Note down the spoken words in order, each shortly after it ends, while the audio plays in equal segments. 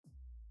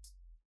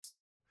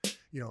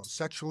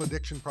sexual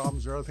addiction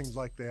problems or other things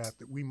like that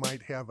we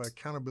might have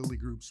accountability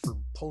groups for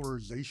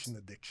polarization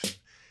addiction,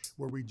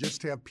 where we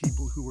just have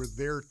people who are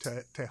there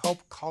to help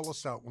call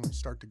us out when we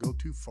start to go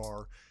too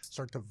far,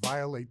 start to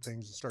violate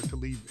things, and start to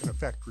leave, in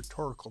effect,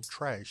 rhetorical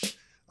trash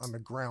on the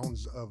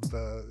grounds of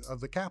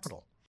the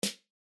Capitol.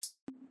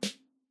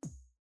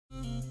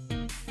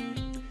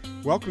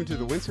 Welcome to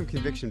the Winsome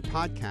Conviction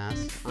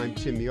Podcast. I'm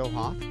Tim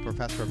Muehlhoff,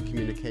 Professor of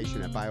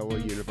Communication at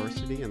Biola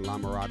University in La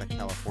Mirada,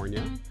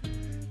 California.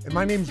 And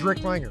my name's Rick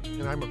Langer,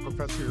 and I'm a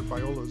professor here at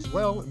Biola as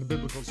well in the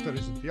Biblical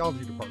Studies and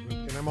Theology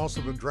Department, and I'm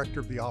also the director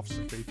of the Office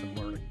of Faith and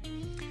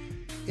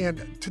Learning.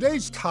 And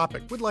today's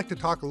topic, we'd like to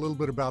talk a little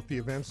bit about the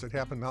events that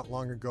happened not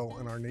long ago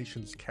in our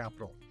nation's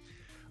capital.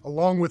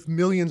 Along with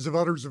millions of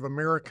others of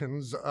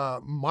Americans,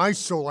 my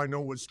soul, I know,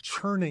 was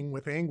churning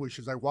with anguish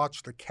as I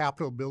watched the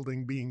Capitol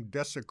building being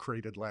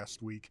desecrated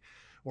last week,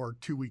 or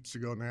 2 weeks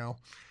ago now.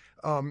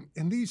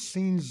 And these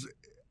scenes,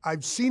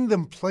 I've seen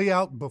them play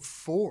out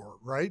before,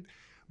 right?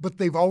 But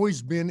they've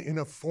always been in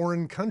a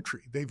foreign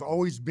country. They've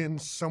always been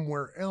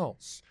somewhere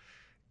else.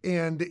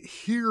 And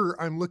here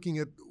I'm looking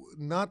at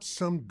not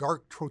some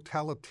dark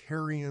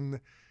totalitarian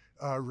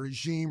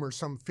regime or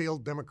some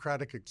failed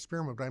democratic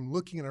experiment, but I'm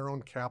looking at our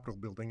own Capitol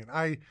building,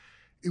 and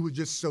it was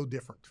just so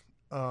different.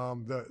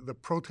 The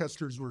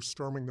protesters were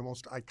storming the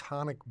most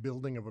iconic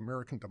building of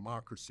American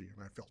democracy,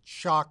 and I felt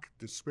shock,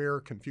 despair,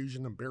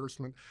 confusion,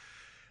 embarrassment.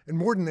 And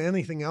more than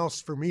anything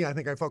else, for me, I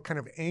think I felt kind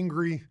of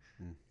angry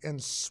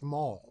and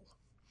small.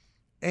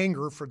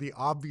 Anger for the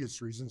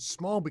obvious reasons,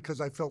 small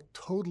because I felt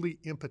totally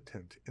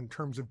impotent in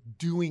terms of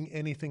doing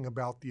anything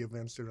about the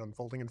events that are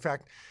unfolding. In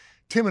fact,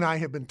 Tim and I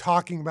have been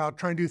talking about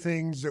trying to do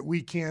things that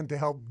we can to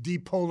help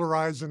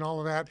depolarize and all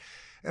of that.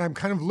 And I'm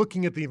kind of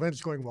looking at the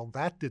events going, well,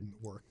 that didn't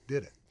work,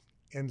 did it?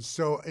 And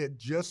so it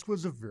just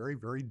was a very,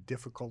 very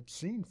difficult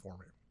scene for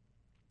me.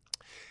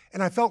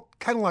 And I felt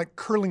kind of like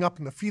curling up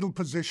in the fetal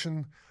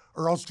position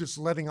or else just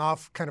letting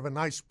off kind of a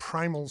nice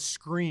primal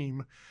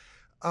scream.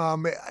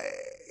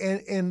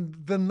 And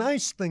the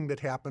nice thing that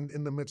happened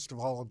in the midst of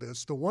all of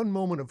this, the one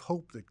moment of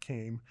hope that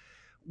came,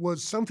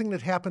 was something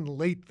that happened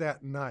late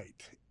that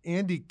night.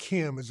 Andy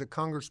Kim is a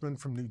congressman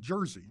from New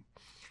Jersey,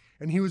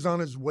 and he was on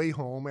his way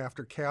home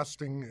after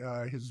casting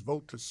his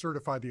vote to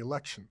certify the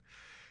election.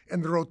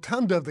 And the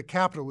rotunda of the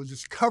Capitol was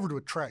just covered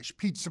with trash,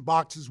 pizza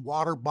boxes,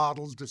 water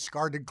bottles,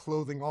 discarded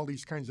clothing, all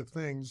these kinds of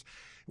things,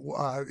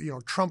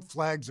 Trump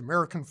flags,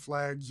 American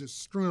flags,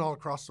 just strewn all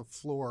across the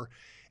floor.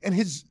 And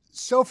his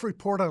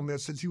self-report on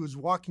this as he was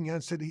walking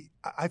out said,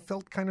 I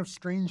felt kind of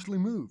strangely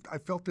moved. I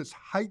felt this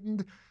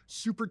heightened,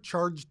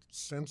 supercharged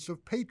sense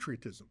of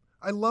patriotism.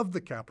 I love the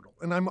Capitol,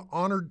 and I'm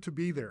honored to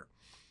be there.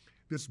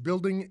 This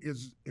building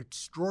is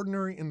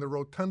extraordinary, and the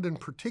rotunda in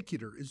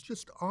particular is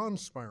just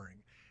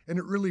awe-inspiring, and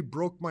it really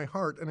broke my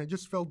heart, and I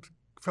just felt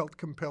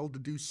compelled to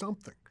do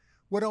something.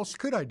 What else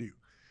could I do?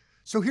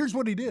 So here's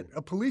what he did.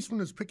 A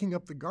policeman was picking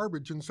up the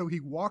garbage, and so he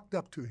walked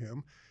up to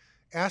him,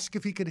 asked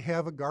if he could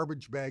have a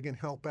garbage bag and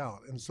help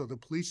out. And so the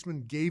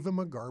policeman gave him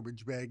a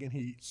garbage bag, and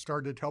he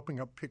started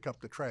helping pick up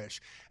the trash.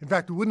 In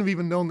fact, we wouldn't have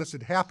even known this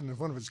had happened if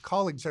one of his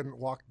colleagues hadn't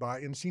walked by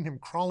and seen him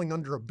crawling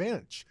under a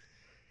bench.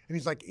 And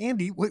he's like,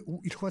 Andy,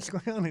 what's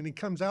going on? And he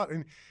comes out,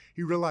 and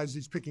he realized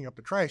he's picking up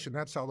the trash, and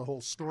that's how the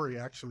whole story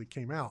actually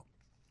came out.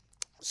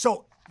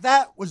 So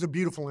that was a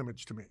beautiful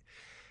image to me.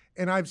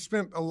 And I've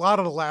spent a lot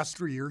of the last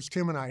 3 years,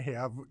 Tim and I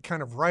have,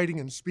 kind of writing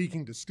and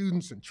speaking to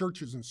students and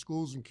churches and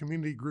schools and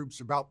community groups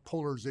about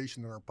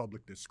polarization in our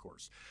public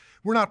discourse.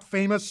 We're not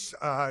famous.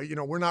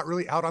 We're not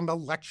really out on the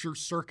lecture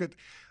circuit.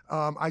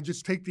 I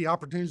just take the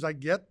opportunities I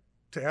get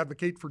to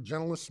advocate for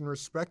gentleness and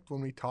respect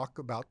when we talk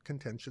about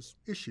contentious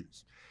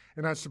issues.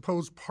 And I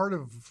suppose part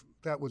of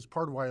that was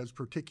part of why I was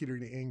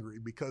particularly angry,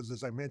 because,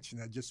 as I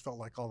mentioned, I just felt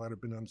like all that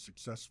had been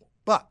unsuccessful.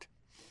 But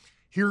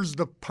here's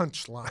the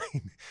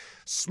punchline.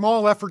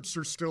 Small efforts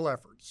are still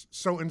efforts.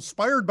 So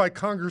inspired by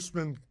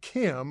Congressman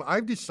Kim,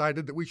 I've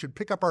decided that we should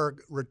pick up our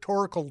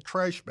rhetorical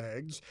trash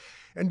bags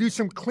and do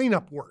some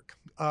cleanup work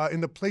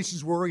in the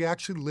places where we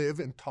actually live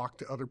and talk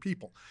to other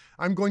people.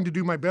 I'm going to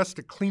do my best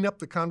to clean up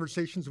the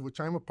conversations of which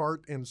I'm a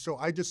part, and so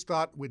I just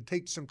thought we'd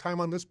take some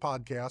time on this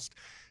podcast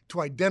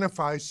to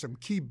identify some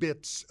key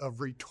bits of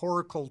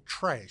rhetorical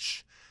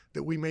trash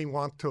that we may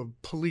want to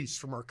police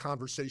from our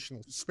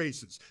conversational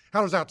spaces.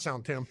 How does that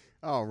sound, Tim?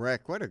 Oh,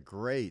 Rick, what a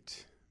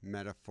great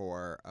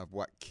metaphor of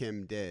what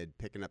Kim did,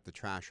 picking up the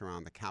trash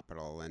around the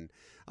Capitol. And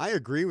I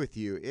agree with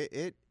you.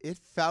 It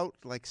felt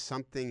like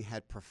something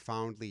had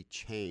profoundly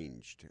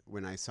changed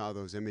when I saw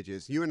those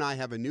images. You and I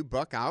have a new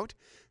book out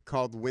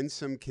called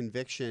Winsome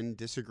Conviction,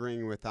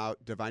 Disagreeing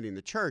Without Dividing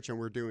the Church, and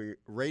we're doing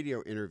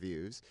radio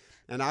interviews.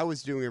 And I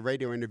was doing a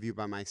radio interview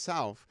by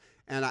myself,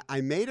 and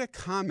I made a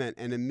comment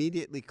and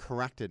immediately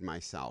corrected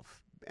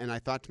myself. And I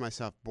thought to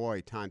myself,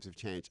 boy, times have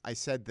changed. I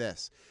said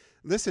this: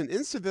 listen,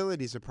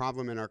 incivility is a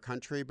problem in our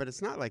country, but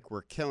it's not like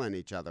we're killing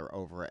each other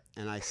over it.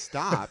 And I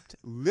stopped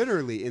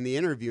literally in the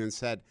interview and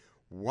said,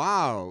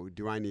 wow,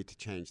 do I need to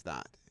change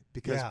that?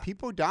 Because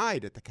people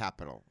died at the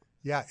Capitol.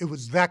 Yeah, it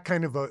was that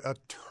kind of a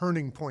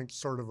turning point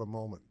sort of a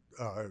moment.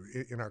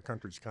 in our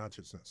country's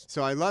consciousness.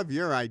 So I love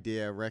your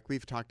idea, Rick.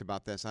 We've talked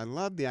about this. I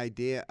love the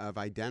idea of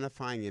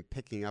identifying and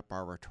picking up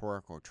our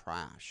rhetorical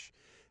trash.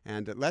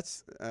 And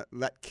let's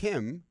let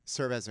Kim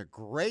serve as a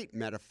great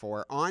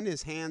metaphor on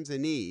his hands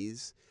and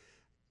knees,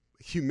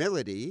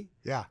 humility,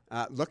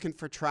 looking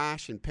for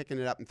trash and picking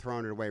it up and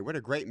throwing it away. What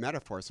a great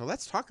metaphor. So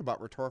let's talk about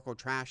rhetorical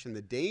trash and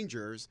the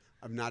dangers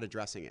of not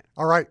addressing it.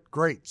 All right,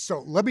 great.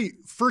 So let me,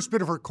 first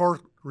bit of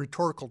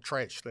rhetorical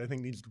trash that I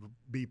think needs to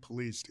be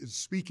policed is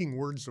speaking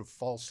words of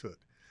falsehood.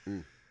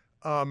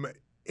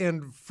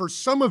 And for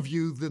some of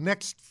you, the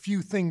next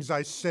few things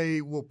I say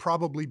will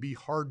probably be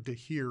hard to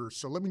hear.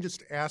 So let me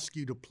just ask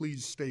you to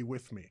please stay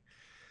with me.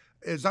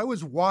 As I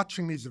was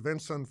watching these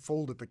events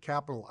unfold at the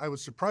Capitol, I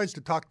was surprised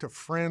to talk to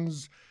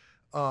friends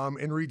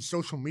and read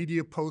social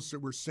media posts that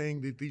were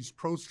saying that these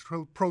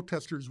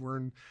protesters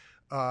were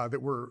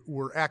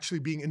actually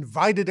being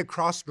invited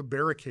across the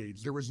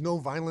barricades. There was no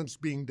violence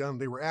being done.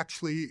 They were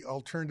actually,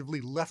 alternatively,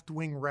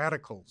 left-wing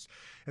radicals,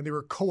 and they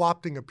were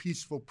co-opting a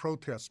peaceful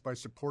protest by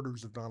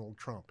supporters of Donald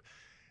Trump.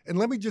 And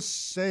let me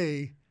just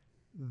say,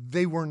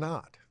 they were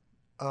not.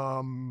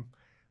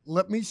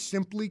 Let me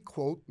simply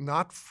quote,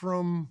 not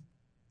from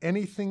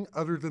anything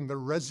other than the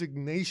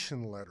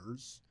resignation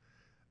letters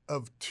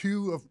of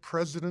two of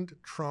President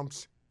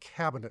Trump's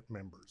cabinet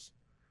members.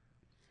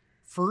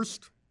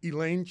 First,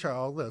 Elaine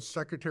Chao, the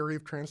Secretary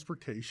of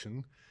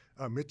Transportation,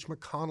 Mitch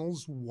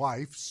McConnell's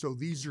wife. So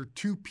these are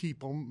two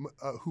people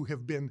who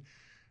have been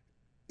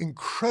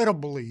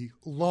incredibly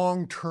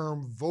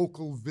long-term,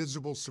 vocal,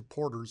 visible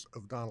supporters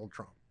of Donald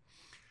Trump.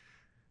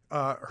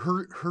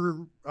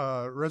 Her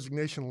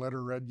resignation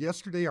letter read,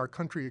 "Yesterday, our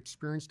country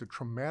experienced a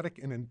traumatic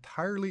and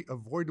entirely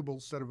avoidable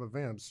set of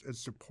events as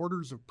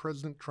supporters of the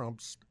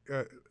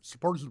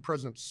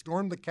president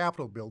stormed the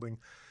Capitol building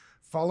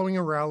following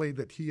a rally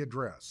that he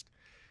addressed.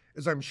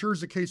 As I'm sure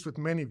is the case with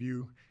many of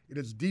you, it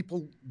has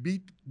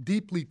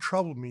deeply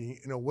troubled me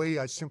in a way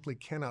I simply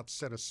cannot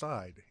set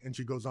aside." And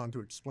she goes on to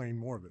explain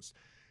more of this.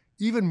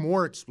 Even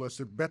more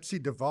explicit, Betsy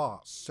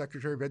DeVos,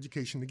 Secretary of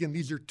Education. Again,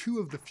 these are two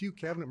of the few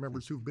cabinet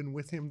members who've been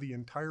with him the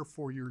entire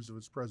 4 years of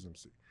his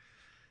presidency.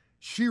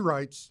 She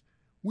writes,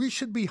 "We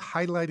should be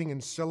highlighting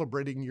and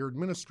celebrating your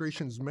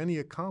administration's many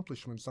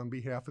accomplishments on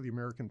behalf of the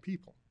American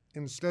people.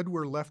 Instead,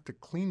 we're left to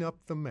clean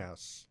up the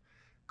mess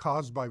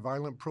caused by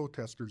violent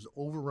protesters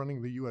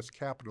overrunning the U.S.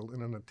 Capitol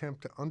in an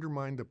attempt to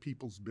undermine the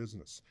people's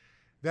business.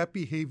 That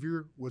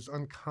behavior was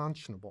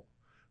unconscionable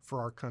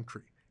for our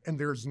country, and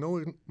there's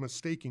no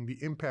mistaking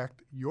the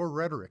impact your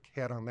rhetoric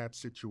had on that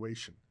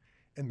situation.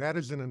 And that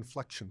is an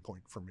inflection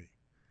point for me."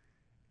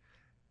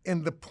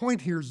 And the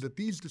point here is that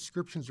these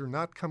descriptions are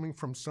not coming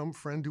from some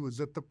friend who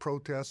was at the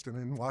protest and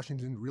in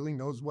Washington really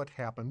knows what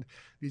happened.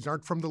 These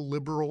aren't from the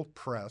liberal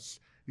press.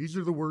 These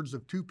are the words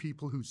of two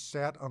people who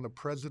sat on the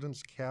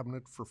president's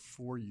cabinet for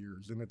 4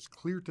 years, and it's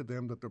clear to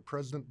them that the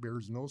president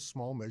bears no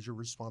small measure of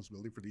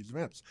responsibility for these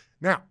events.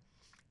 Now,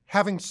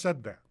 having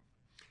said that,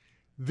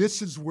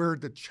 this is where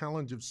the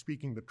challenge of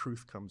speaking the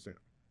truth comes in.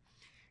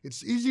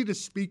 It's easy to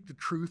speak the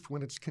truth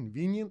when it's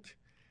convenient.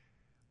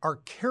 Our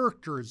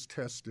character is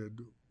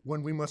tested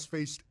when we must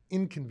face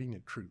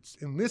inconvenient truths.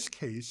 In this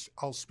case,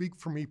 I'll speak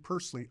for me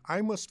personally.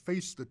 I must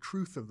face the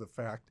truth of the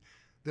fact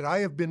that I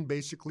have been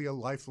basically a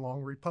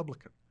lifelong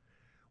Republican.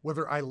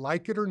 Whether I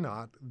like it or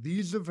not,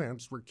 these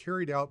events were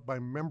carried out by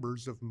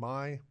members of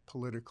my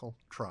political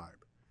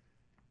tribe.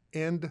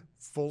 End,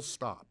 full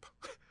stop.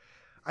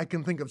 I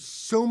can think of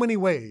so many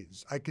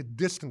ways I could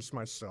distance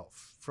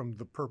myself from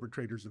the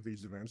perpetrators of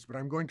these events, but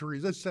I'm going to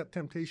resist that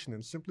temptation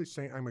and simply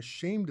say I'm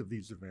ashamed of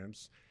these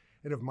events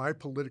and of my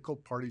political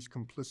party's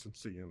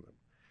complicity in them.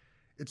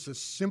 It's a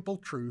simple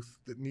truth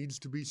that needs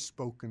to be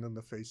spoken in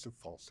the face of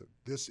falsehood.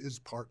 This is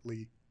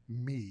partly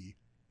me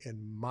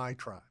and my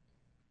tribe.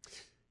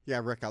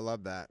 Yeah, Rick, I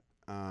love that.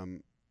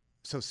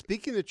 So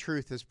speaking the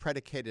truth is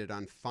predicated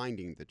on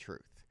finding the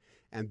truth.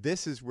 And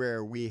this is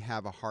where we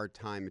have a hard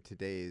time in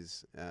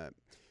today's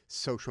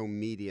social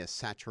media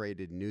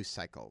saturated news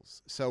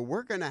cycles. So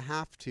we're going to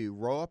have to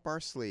roll up our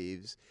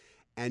sleeves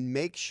and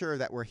make sure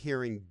that we're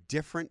hearing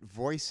different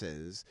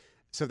voices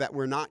so that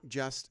we're not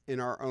just in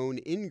our own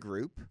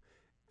in-group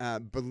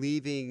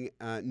believing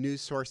news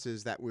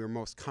sources that we're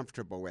most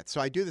comfortable with. So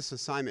I do this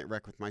assignment,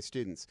 Rick, with my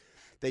students.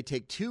 They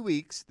take 2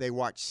 weeks, they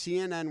watch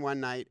CNN one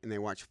night, and they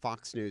watch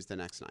Fox News the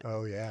next night.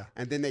 Oh, yeah.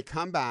 And then they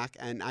come back,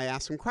 and I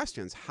ask them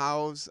questions.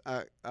 How's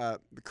the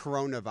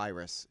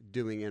coronavirus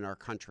doing in our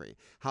country?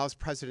 How's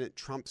President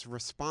Trump's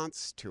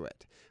response to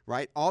it,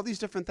 right? All these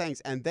different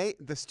things. And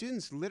the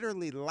students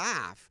literally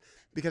laugh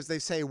because they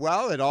say,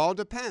 well, it all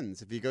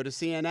depends. If you go to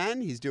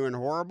CNN, he's doing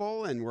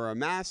horrible and we're a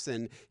mess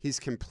and he's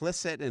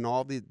complicit in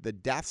all the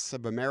deaths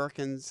of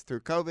Americans through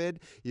COVID.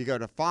 You go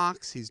to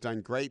Fox, he's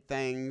done great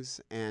things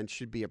and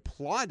should be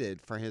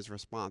applauded for his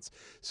response.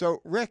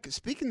 So, Rick,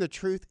 speaking the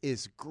truth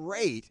is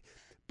great,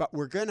 but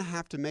we're going to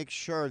have to make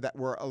sure that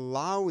we're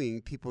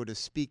allowing people to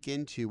speak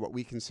into what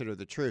we consider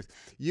the truth.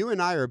 You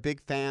and I are big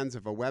fans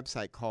of a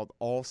website called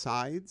All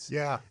Sides.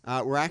 Yeah.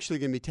 We're actually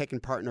going to be taking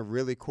part in a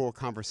really cool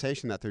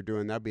conversation that they're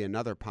doing. That'll be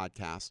another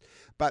podcast.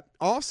 But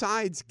All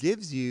Sides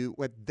gives you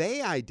what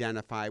they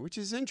identify, which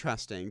is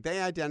interesting.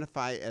 They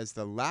identify as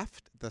the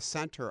left, the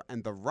center,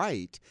 and the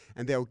right,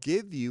 and they'll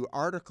give you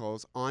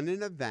articles on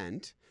an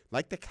event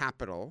like the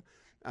Capitol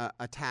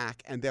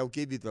attack, and they'll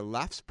give you the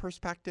left's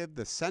perspective,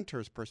 the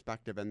center's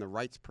perspective, and the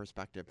right's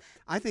perspective.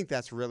 I think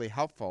that's really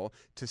helpful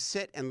to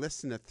sit and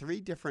listen to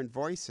three different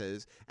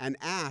voices and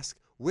ask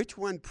which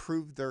one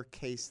proved their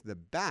case the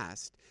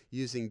best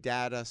using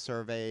data,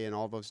 survey, and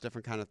all those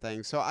different kind of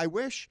things. So I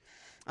wish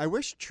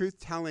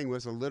truth-telling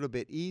was a little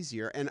bit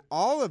easier, and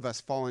all of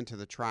us fall into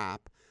the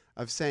trap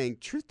of saying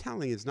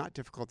truth-telling is not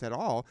difficult at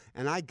all,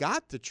 and I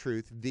got the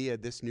truth via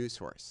this news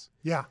source.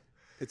 Yeah.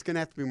 It's going to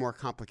have to be more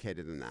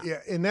complicated than that. Yeah,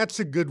 and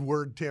that's a good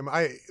word, Tim.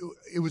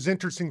 It was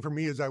interesting for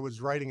me as I was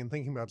writing and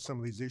thinking about some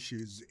of these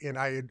issues, and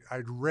I'd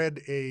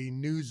read a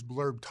news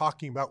blurb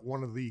talking about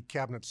one of the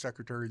cabinet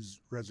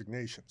secretary's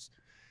resignations.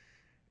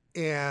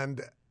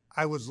 And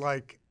I was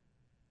like,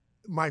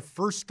 my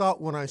first thought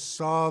when I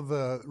saw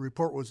the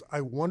report was, I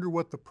wonder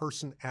what the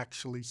person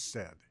actually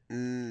said.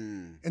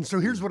 And so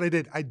here's what I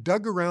did. I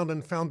dug around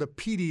and found a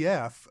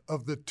PDF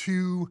of the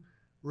two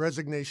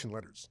resignation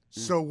letters.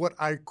 So what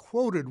I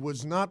quoted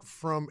was not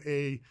from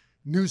a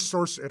news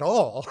source at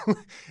all.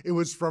 It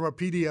was from a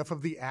PDF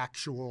of the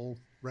actual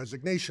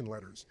resignation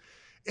letters.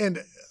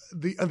 And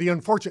the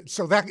unfortunate,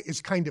 so that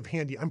is kind of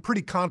handy. I'm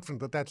pretty confident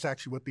that that's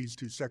actually what these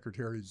two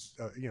secretaries,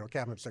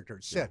 cabinet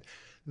secretaries said.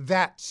 Yeah.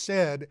 That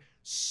said,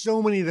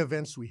 so many of the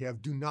events we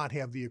have do not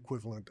have the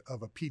equivalent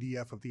of a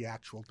PDF of the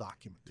actual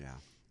document. Yeah.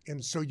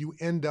 And so you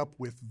end up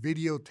with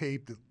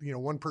videotape that,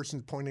 one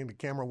person's pointing the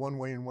camera one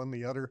way and one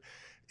the other,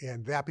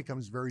 and that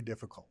becomes very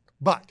difficult.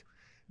 But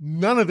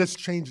none of this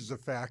changes the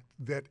fact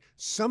that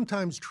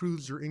sometimes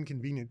truths are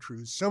inconvenient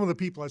truths. Some of the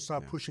people I saw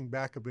pushing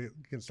back a bit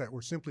against that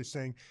were simply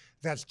saying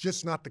that's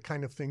just not the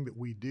kind of thing that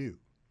we do.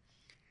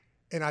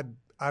 And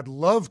I'd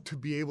love to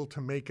be able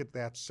to make it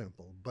that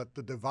simple, but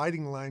the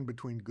dividing line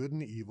between good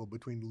and evil,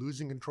 between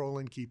losing control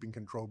and keeping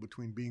control,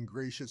 between being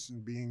gracious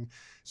and being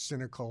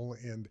cynical,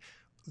 and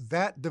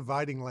that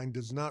dividing line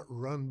does not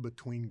run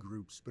between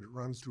groups, but it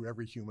runs through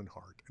every human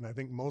heart. And I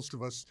think most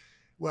of us,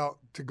 well,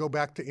 to go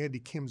back to Andy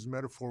Kim's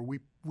metaphor,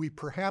 we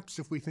perhaps,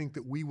 if we think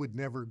that we would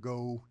never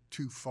go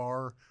too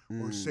far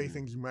or say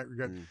things we might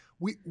regret,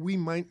 we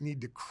might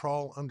need to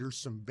crawl under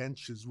some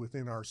benches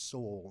within our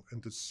soul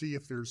and to see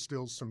if there's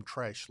still some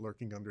trash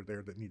lurking under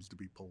there that needs to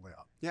be pulled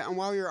out. Yeah, and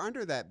while you're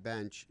under that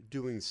bench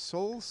doing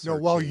soul searching.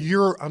 No, while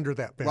you're under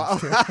that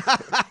bench.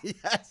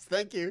 Yes,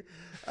 thank you.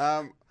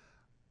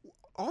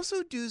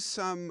 Also do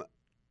some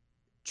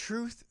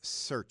truth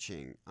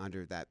searching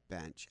under that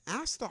bench.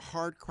 Ask the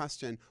hard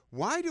question,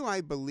 why do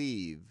I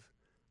believe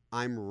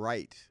I'm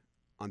right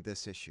on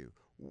this issue?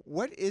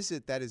 What is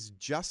it that is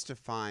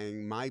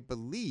justifying my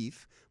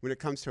belief when it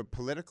comes to a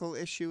political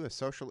issue, a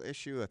social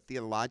issue, a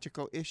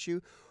theological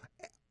issue?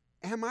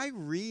 Am I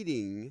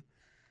reading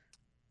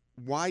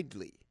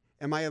widely?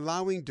 Am I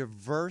allowing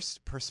diverse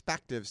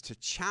perspectives to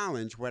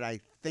challenge what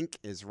I think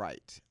is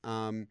right?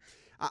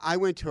 I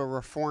went to a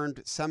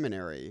Reformed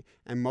seminary,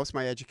 and most of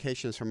my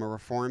education is from a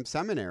Reformed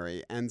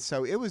seminary. And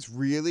so it was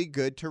really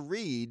good to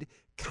read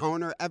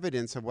counter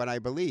evidence of what I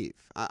believe.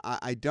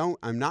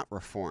 I'm not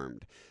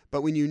Reformed.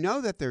 But when you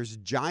know that there's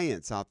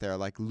giants out there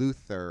like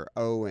Luther,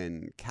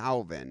 Owen,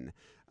 Calvin,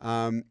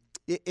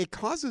 it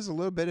causes a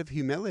little bit of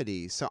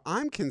humility. So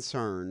I'm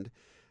concerned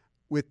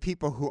with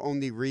people who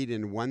only read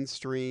in one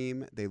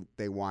stream,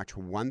 they watch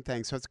one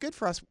thing. So it's good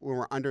for us when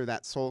we're under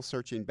that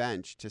soul-searching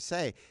bench to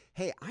say,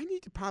 hey, I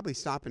need to probably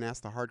stop and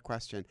ask the hard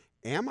question,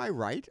 am I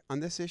right on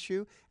this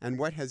issue? And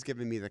what has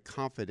given me the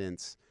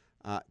confidence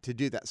to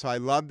do that? So I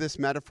love this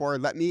metaphor.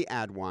 Let me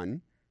add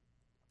one.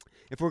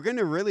 If we're going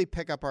to really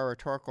pick up our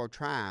rhetorical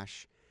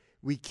trash,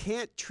 we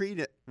can't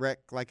treat it,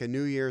 Rick, like a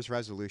New Year's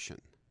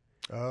resolution.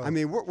 Oh. I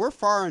mean, we're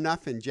far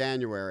enough in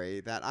January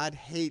that I'd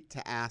hate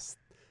to ask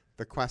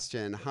the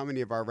question, how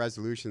many of our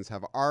resolutions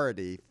have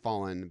already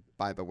fallen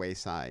by the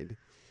wayside?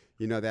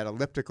 You know, that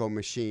elliptical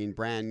machine,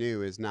 brand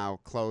new, is now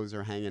clothes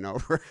are hanging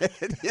over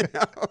it,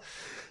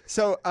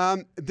 So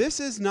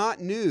this is not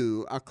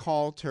new, a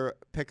call to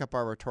pick up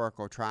our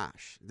rhetorical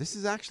trash. This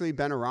has actually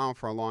been around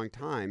for a long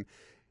time.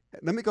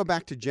 Let me go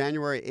back to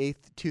January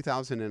 8th,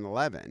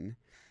 2011.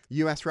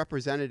 U.S.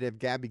 Representative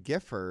Gabby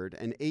Gifford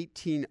and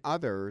 18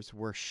 others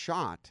were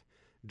shot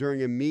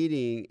during a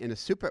meeting in a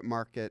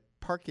supermarket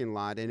parking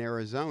lot in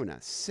Arizona.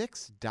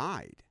 6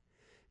 died.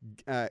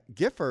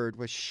 Gifford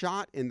was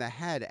shot in the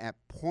head at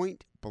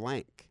point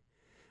blank.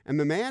 And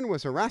the man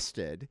was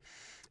arrested,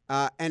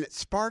 and it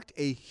sparked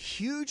a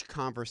huge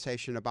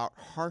conversation about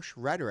harsh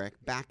rhetoric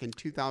back in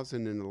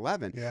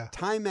 2011. Yeah.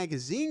 Time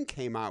magazine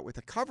came out with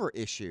a cover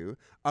issue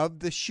of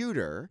the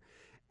shooter,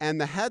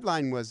 and the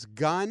headline was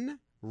Gun,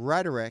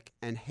 Rhetoric,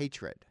 and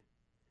Hatred.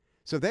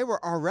 So they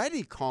were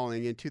already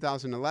calling in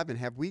 2011,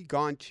 have we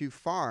gone too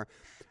far?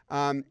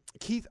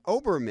 Keith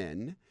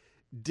Olbermann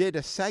did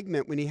a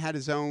segment when he had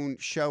his own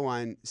show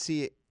on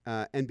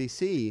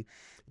NBC,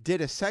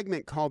 did a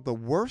segment called The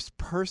Worst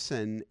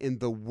Person in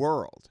the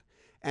World.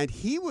 And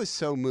he was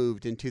so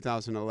moved in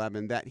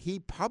 2011 that he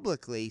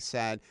publicly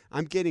said,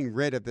 I'm getting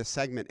rid of this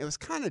segment. It was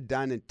kind of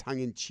done in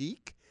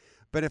tongue-in-cheek.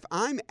 But if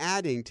I'm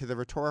adding to the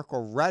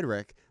rhetorical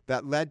rhetoric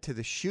that led to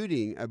the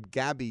shooting of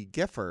Gabby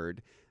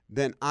Gifford,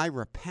 then I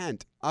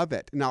repent of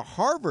it. Now,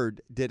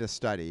 Harvard did a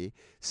study.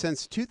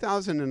 Since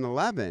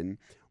 2011,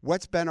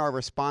 what's been our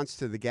response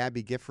to the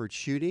Gabby Gifford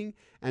shooting?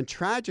 And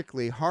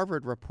tragically,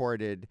 Harvard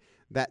reported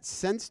that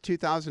since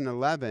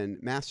 2011,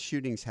 mass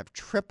shootings have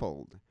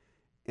tripled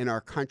in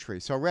our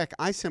country. So, Rick,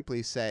 I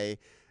simply say,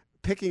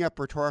 picking up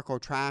rhetorical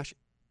trash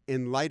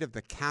in light of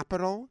the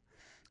Capitol,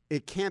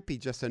 it can't be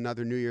just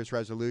another New Year's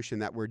resolution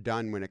that we're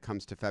done when it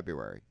comes to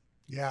February.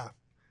 Yeah.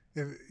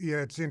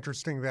 It's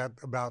interesting that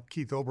about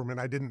Keith Olbermann.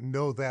 I didn't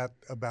know that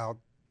about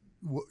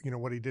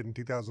what he did in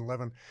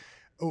 2011.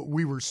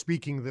 We were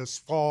speaking this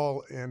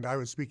fall, and I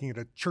was speaking at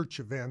a church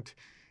event,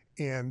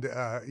 and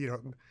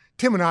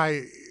Tim and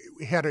I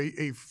had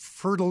a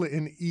fertile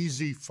and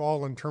easy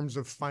fall in terms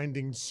of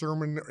finding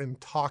sermon and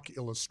talk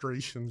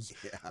illustrations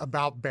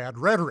about bad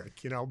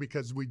rhetoric,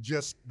 because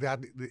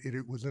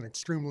it was an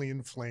extremely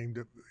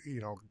inflamed,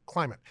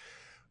 climate.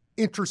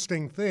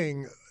 Interesting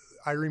thing,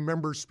 I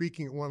remember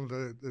speaking at one of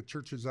the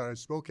churches that I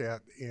spoke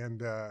at,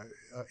 and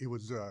it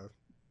was a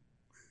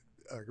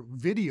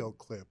video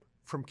clip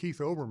from Keith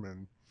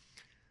Olbermann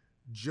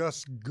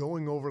just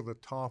going over the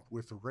top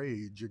with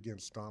rage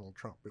against Donald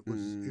Trump. It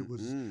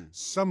was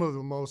some of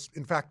the most,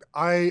 in fact,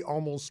 I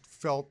almost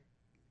felt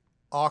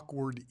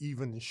awkward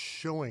even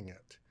showing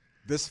it.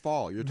 This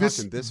fall, you're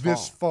talking this fall.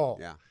 This fall.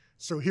 Yeah.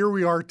 So here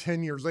we are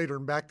 10 years later,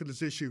 and back to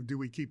this issue of do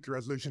we keep the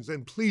resolutions?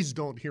 And please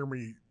don't hear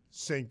me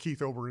saying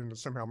Keith Olbermann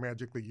is somehow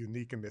magically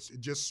unique in this. It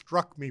just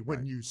struck me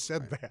when you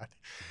said that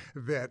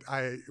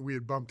we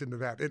had bumped into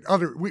that.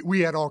 And we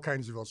had all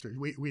kinds of illustrations.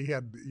 We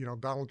had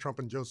Donald Trump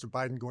and Joseph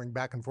Biden going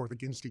back and forth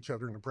against each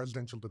other in a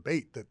presidential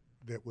debate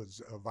that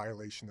was a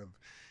violation of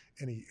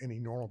any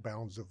normal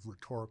bounds of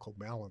rhetorical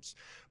balance.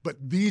 But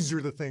these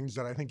are the things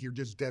that I think you're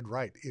just dead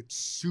right. It's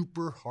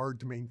super hard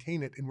to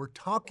maintain it. And we're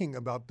talking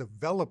about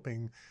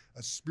developing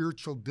a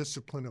spiritual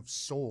discipline of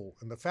soul.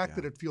 And the fact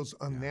that it feels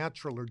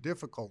unnatural or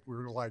difficult,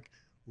 we're like,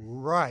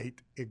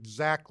 right,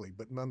 exactly.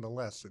 But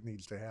nonetheless, it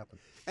needs to happen.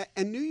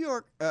 And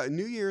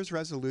New Year's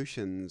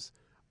resolutions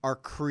are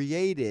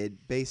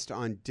created based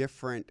on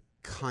different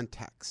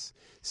contexts.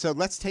 So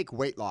let's take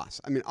weight loss.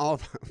 I mean, all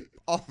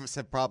of us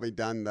have probably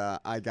done the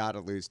I got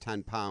to lose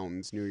 10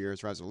 pounds New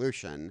Year's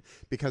resolution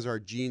because our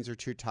jeans are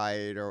too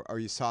tight, or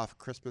you saw a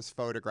Christmas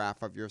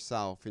photograph of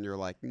yourself and you're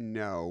like,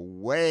 no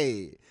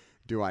way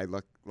do I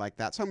look like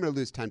that. So I'm going to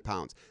lose 10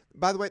 pounds.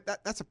 By the way,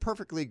 that's a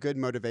perfectly good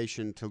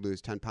motivation to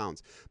lose 10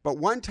 pounds. But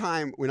one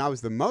time when I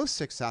was the most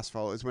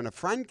successful is when a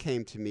friend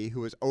came to me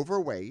who was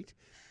overweight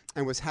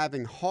and was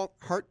having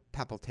heart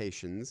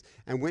palpitations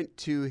and went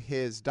to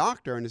his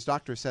doctor, and his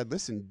doctor said,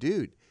 listen,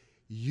 dude,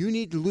 you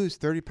need to lose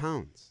 30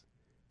 pounds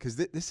because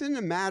this isn't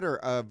a matter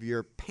of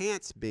your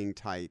pants being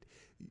tight.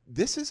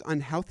 This is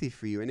unhealthy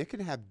for you, and it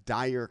could have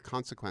dire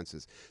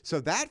consequences. So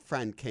that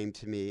friend came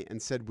to me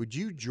and said, would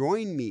you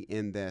join me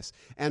in this?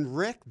 And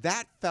Rick,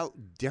 that felt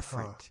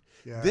different.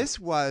 This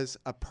was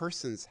a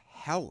person's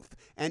health.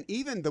 And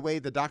even the way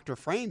the doctor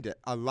framed it,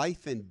 a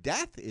life and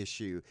death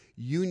issue,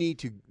 you need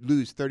to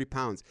lose 30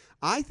 pounds.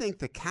 I think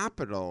the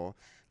Capitol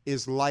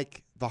is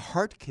like the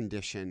heart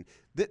condition.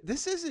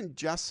 This isn't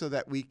just so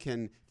that we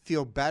can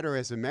feel better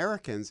as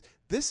Americans.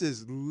 This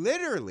is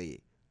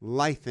literally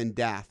life and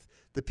death.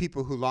 The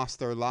people who lost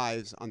their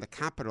lives on the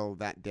Capitol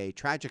that day,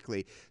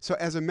 tragically. So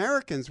as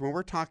Americans, when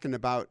we're talking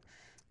about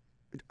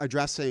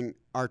addressing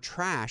our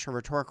trash, our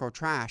rhetorical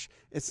trash,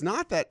 it's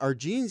not that our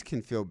genes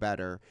can feel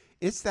better.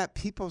 It's that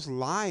people's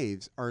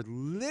lives are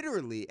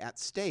literally at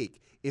stake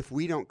if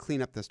we don't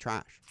clean up this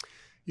trash.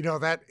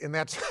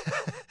 That's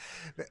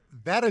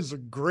that is a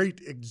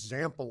great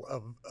example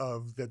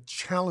of the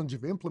challenge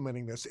of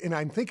implementing this. And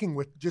I'm thinking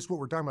with just what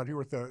we're talking about here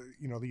with the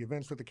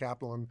events with the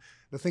Capitol and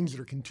the things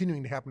that are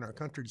continuing to happen in our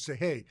country, to say,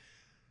 hey,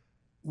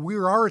 we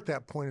are at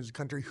that point as a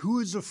country. Who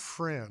is a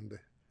friend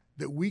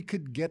that we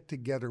could get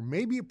together?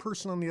 Maybe a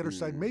person on the other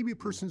side, maybe a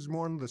person who's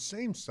more on the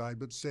same side,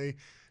 but say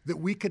that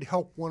we could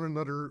help one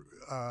another.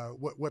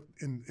 What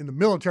in the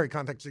military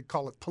context they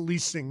call it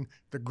policing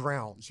the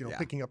grounds,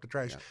 picking up the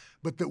trash.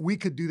 But that we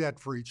could do that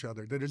for each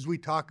other. That as we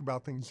talk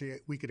about things,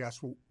 we could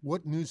ask, well,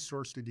 what news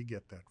source did you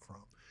get that from?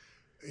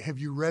 Have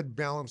you read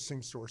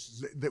balancing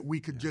sources? That we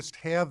could just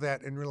have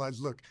that and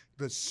realize, look,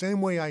 the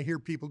same way I hear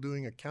people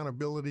doing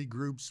accountability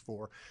groups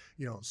for,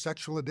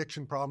 sexual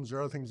addiction problems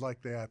or other things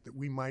like that, that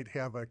we might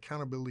have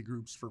accountability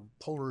groups for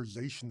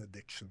polarization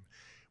addiction,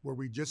 where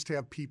we just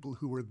have people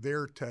who are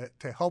there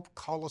to help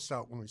call us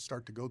out when we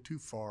start to go too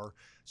far,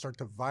 start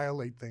to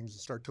violate things,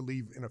 and start to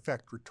leave, in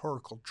effect,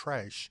 rhetorical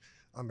trash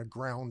on the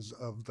grounds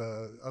of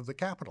the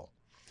Capitol.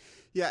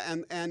 Yeah,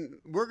 and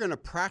we're going to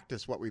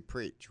practice what we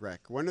preach,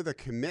 Rick. One of the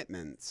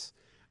commitments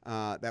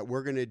that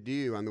we're going to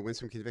do on the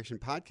Winsome Conviction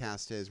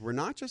podcast is we're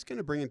not just going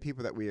to bring in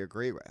people that we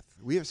agree with.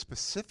 We are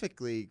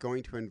specifically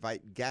going to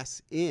invite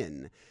guests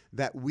in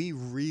that we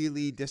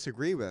really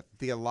disagree with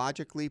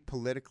theologically,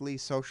 politically,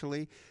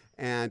 socially.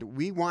 And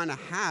we want to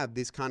have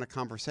these kind of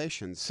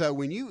conversations. So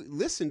when you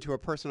listen to a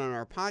person on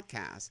our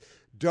podcast,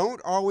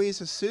 don't always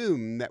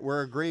assume that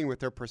we're agreeing with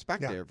their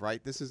perspective,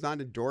 right? This is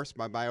not endorsed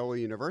by Biola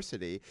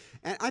University.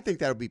 And I think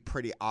that'll be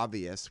pretty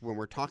obvious when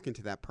we're talking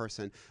to that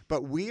person.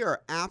 But we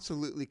are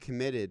absolutely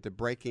committed to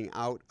breaking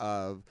out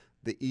of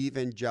the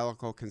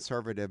evangelical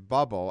conservative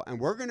bubble. And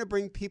we're going to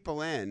bring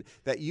people in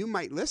that you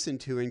might listen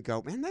to and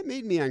go, man, that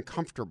made me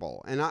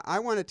uncomfortable. And I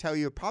want to tell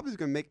you, it probably is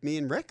going to make me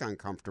and Rick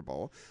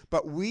uncomfortable.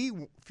 But we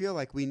feel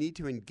like we need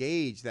to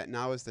engage that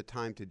now is the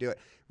time to do it.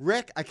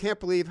 Rick, I can't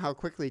believe how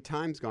quickly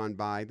time's gone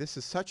by. This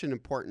is such an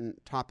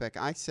important topic.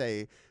 I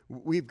say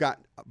we've got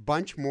a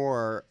bunch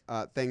more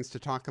things to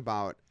talk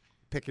about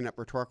picking up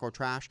rhetorical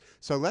trash.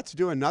 So let's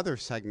do another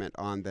segment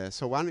on this.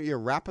 So why don't you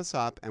wrap us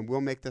up and we'll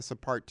make this a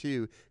part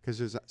 2 because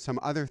there's some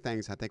other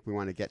things I think we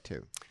want to get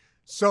to.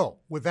 So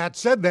with that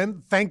said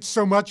then, thanks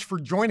so much for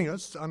joining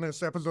us on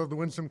this episode of the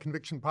Winsome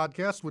Conviction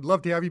Podcast. We'd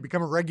love to have you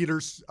become a regular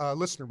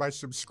listener by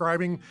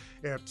subscribing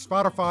at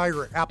Spotify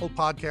or Apple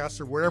Podcasts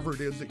or wherever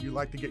it is that you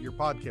like to get your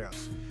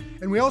podcasts.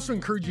 And we also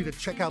encourage you to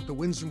check out the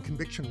Winsome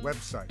Conviction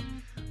website.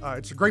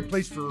 It's a great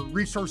place for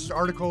resources,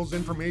 articles,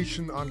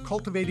 information on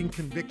cultivating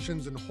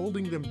convictions and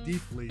holding them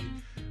deeply,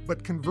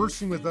 but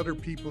conversing with other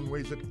people in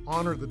ways that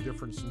honor the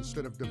difference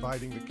instead of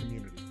dividing the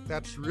community.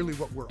 That's really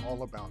what we're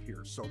all about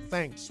here. So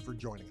thanks for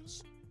joining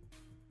us.